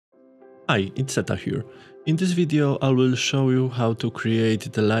Hi, it's Seta here. In this video I will show you how to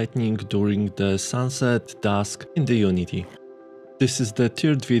create the lighting during the sunset, dusk in the Unity. This is the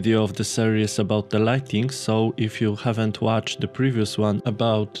third video of the series about the lighting, so if you haven't watched the previous one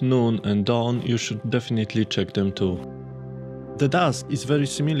about noon and dawn, you should definitely check them too. The dusk is very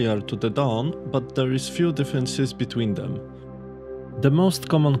similar to the dawn, but there is few differences between them. The most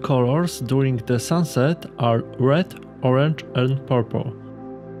common colors during the sunset are red, orange and purple.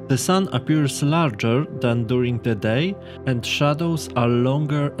 The sun appears larger than during the day and shadows are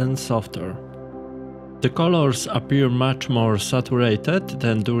longer and softer. The colors appear much more saturated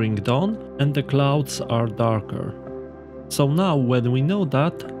than during dawn and the clouds are darker. So now when we know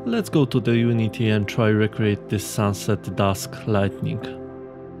that, let's go to the Unity and try recreate this sunset dusk lightning.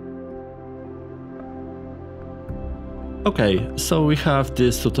 Okay, so we have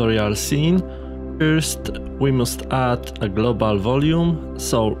this tutorial scene. First, we must add a global volume,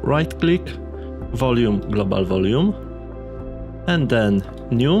 so right click, volume, global volume, and then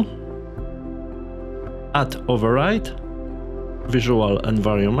new, add override, visual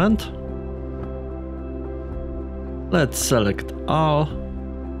environment. Let's select all,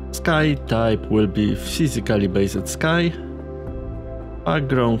 sky type will be physically based sky,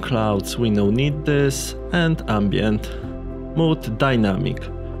 background clouds we no need this, and ambient, mood dynamic.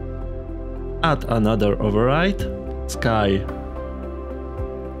 Add another override, sky,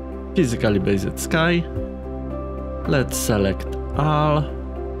 physically based sky. Let's select all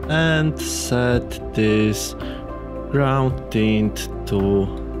and set this ground tint to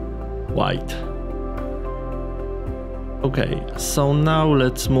white. Okay, so now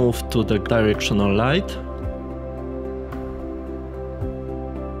let's move to the directional light.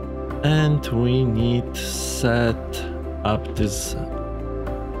 And we need to set up this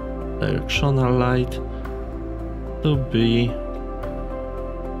directional light to be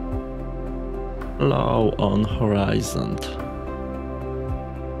low on horizon,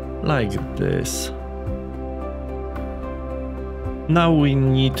 like this. Now we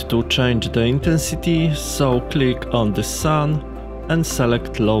need to change the intensity, so click on the sun and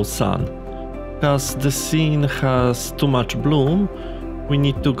select low sun. Because the scene has too much bloom, we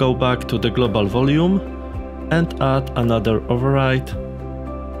need to go back to the global volume and add another override,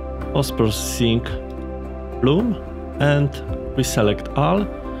 post-processing bloom, and we select all.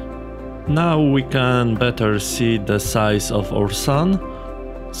 Now we can better see the size of our sun,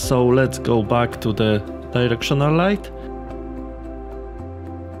 so let's go back to the directional light,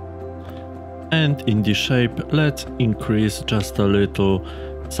 and in this shape let's increase just a little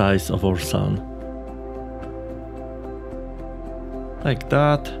size of our sun, like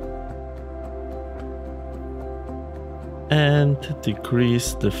that, and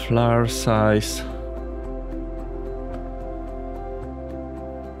decrease the flare size,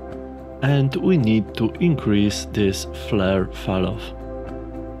 and we need to increase this flare falloff.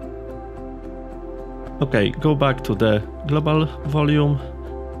 Okay, go back to the global volume,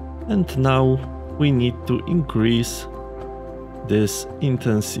 and now we need to increase this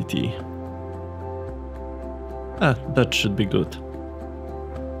intensity. That should be good.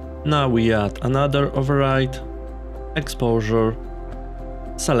 Now we add another override, exposure,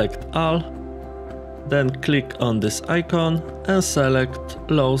 select all, then click on this icon and select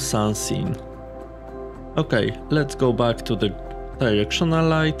low sun scene. Okay, let's go back to the directional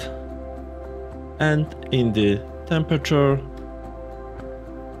light, and in the temperature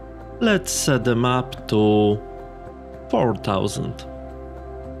let's set them up to 4000.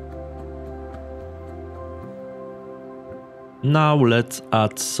 Now let's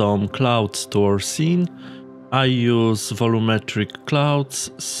add some clouds to our scene. I use volumetric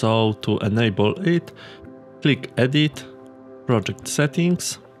clouds, so to enable it, click Edit, Project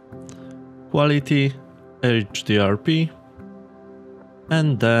Settings, Quality, HDRP,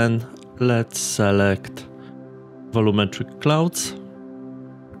 and then let's select volumetric clouds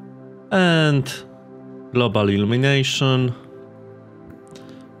and global illumination,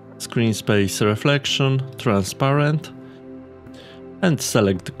 screen space reflection, transparent, and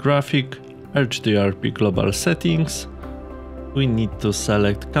select graphic, HDRP global settings. We need to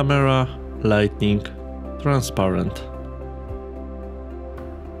select camera, lighting, transparent.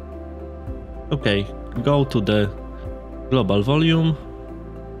 Okay, go to the global volume,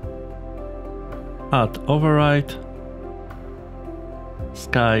 add override,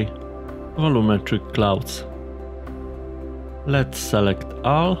 sky, volumetric clouds. Let's select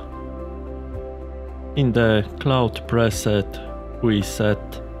all. In the cloud preset we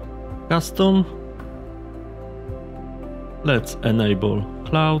set custom. Let's enable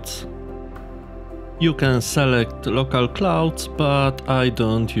clouds, You can select local clouds, but I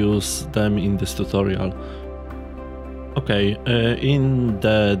don't use them in this tutorial. Okay, in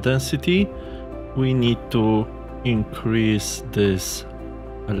the density, we need to increase this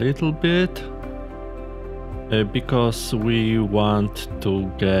a little bit because we want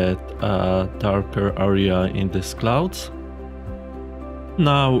to get a darker area in these clouds.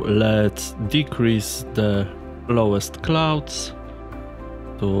 Now let's decrease the lowest clouds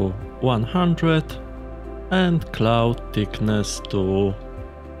to 100 and cloud thickness to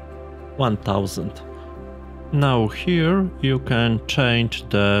 1000. Now here you can change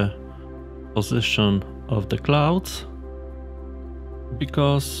the position of the clouds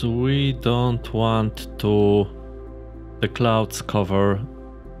because we don't want the clouds cover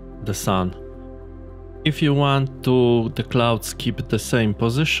the sun. If you want the clouds keep the same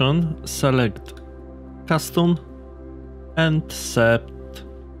position, select custom and set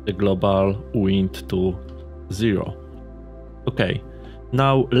the global wind to 0. Okay,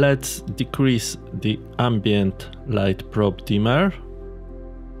 now let's decrease the ambient light probe dimmer,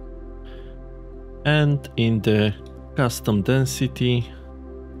 and in the custom density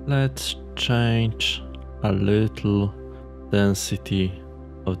let's change a little density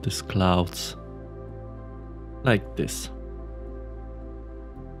of these clouds like this.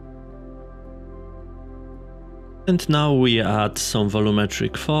 And now we add some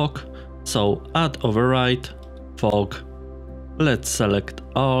volumetric fog, so add override, fog, let's select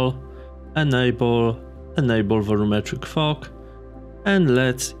all, enable volumetric fog, and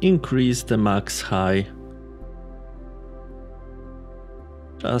let's increase the max high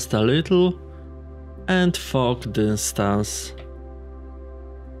just a little, and fog distance,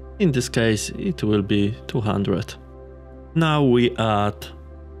 in this case it will be 200. Now we add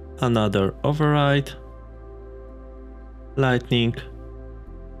another override, lightning,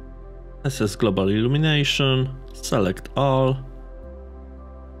 SS global illumination, select all,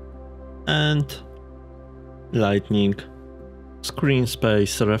 and lightning, screen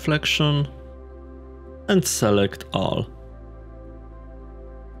space reflection, and select all.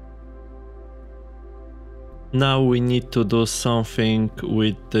 Now we need to do something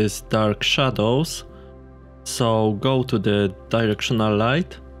with these dark shadows, so go to the directional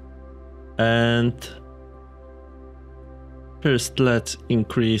light and first let's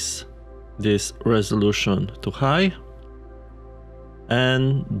increase this resolution to high,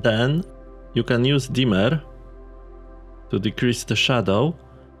 and then you can use dimmer to decrease the shadow,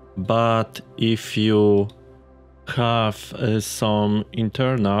 but if you have some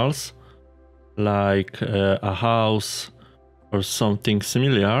internals like a house or something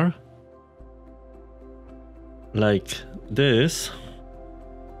similar like this,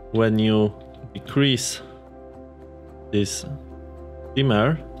 when you decrease this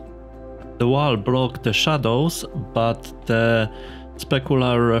dimmer, the wall blocks the shadows, but the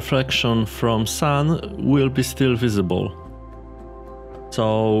specular reflection from sun will be still visible.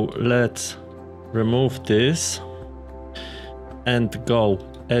 So let's remove this and go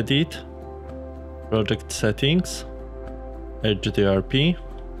edit, project settings, HDRP,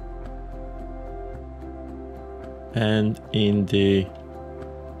 and in the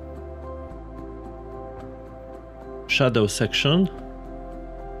shadow section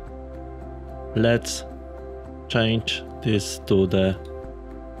let's change this to the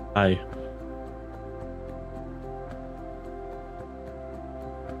high.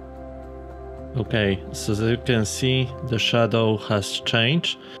 Okay, so as you can see, the shadow has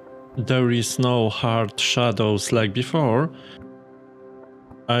changed. There is no hard shadows like before.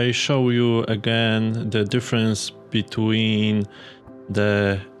 I show you again the difference between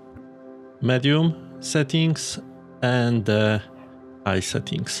the medium settings and the high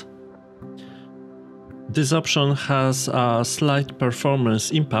settings. This option has a slight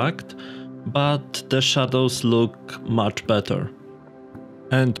performance impact, but the shadows look much better.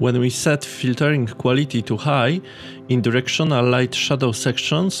 And when we set filtering quality to high, in directional light shadow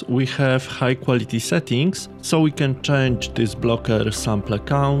sections we have high quality settings, so we can change this blocker sample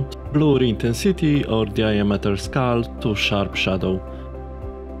count, blur intensity or diameter scale to sharp shadow.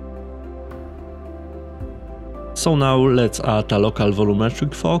 So now let's add a local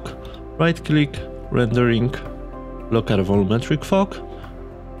volumetric fog, right click, rendering, local volumetric fog.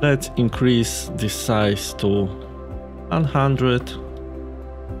 Let's increase this size to 100.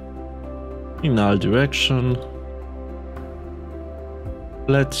 In all direction.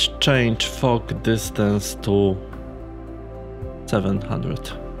 Let's change fog distance to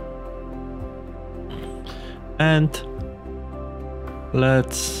 700. And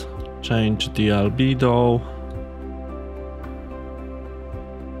let's change the albedo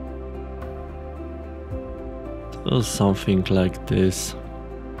So something like this.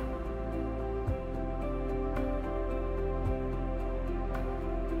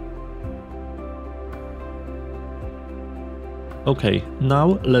 Okay,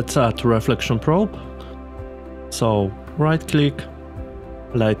 now let's add reflection probe. So right click,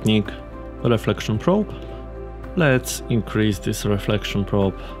 lightning, reflection probe. Let's increase this reflection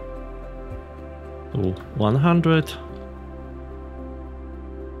probe to 100.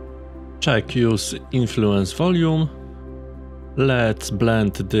 Check use influence volume. Let's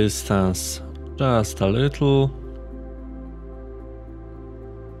blend the distance just a little.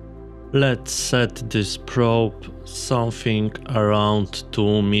 Let's set this probe something around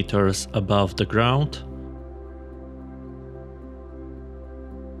 2 meters above the ground.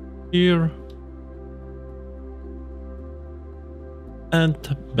 Here.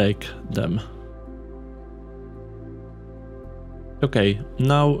 And bake them. Okay,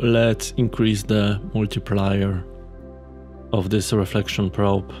 now let's increase the multiplier of this reflection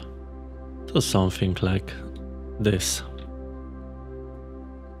probe to something like this.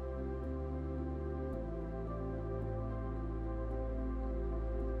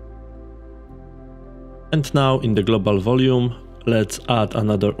 And now in the global volume, let's add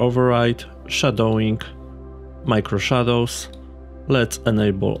another override, shadowing, micro shadows. Let's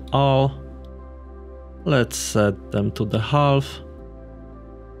enable all. Let's set them to the half.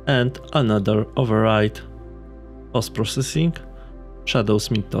 And another override, post-processing, shadows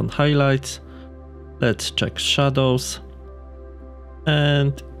midtone highlights. Let's check shadows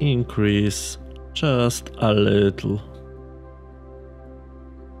and increase just a little.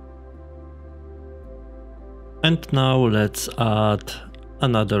 And now let's add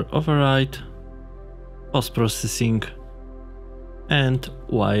another override, post-processing and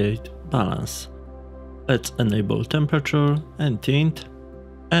white balance. Let's enable temperature and tint.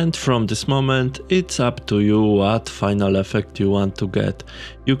 And from this moment, it's up to you what final effect you want to get.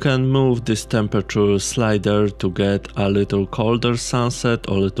 You can move this temperature slider to get a little colder sunset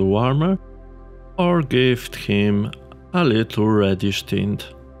or a little warmer, or give him a little reddish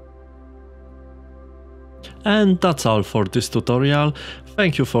tint. And that's all for this tutorial.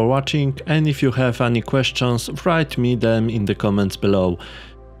 Thank you for watching, and if you have any questions, write me them in the comments below.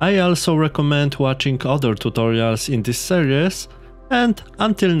 I also recommend watching other tutorials in this series, and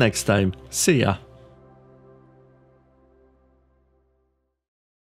until next time, see ya!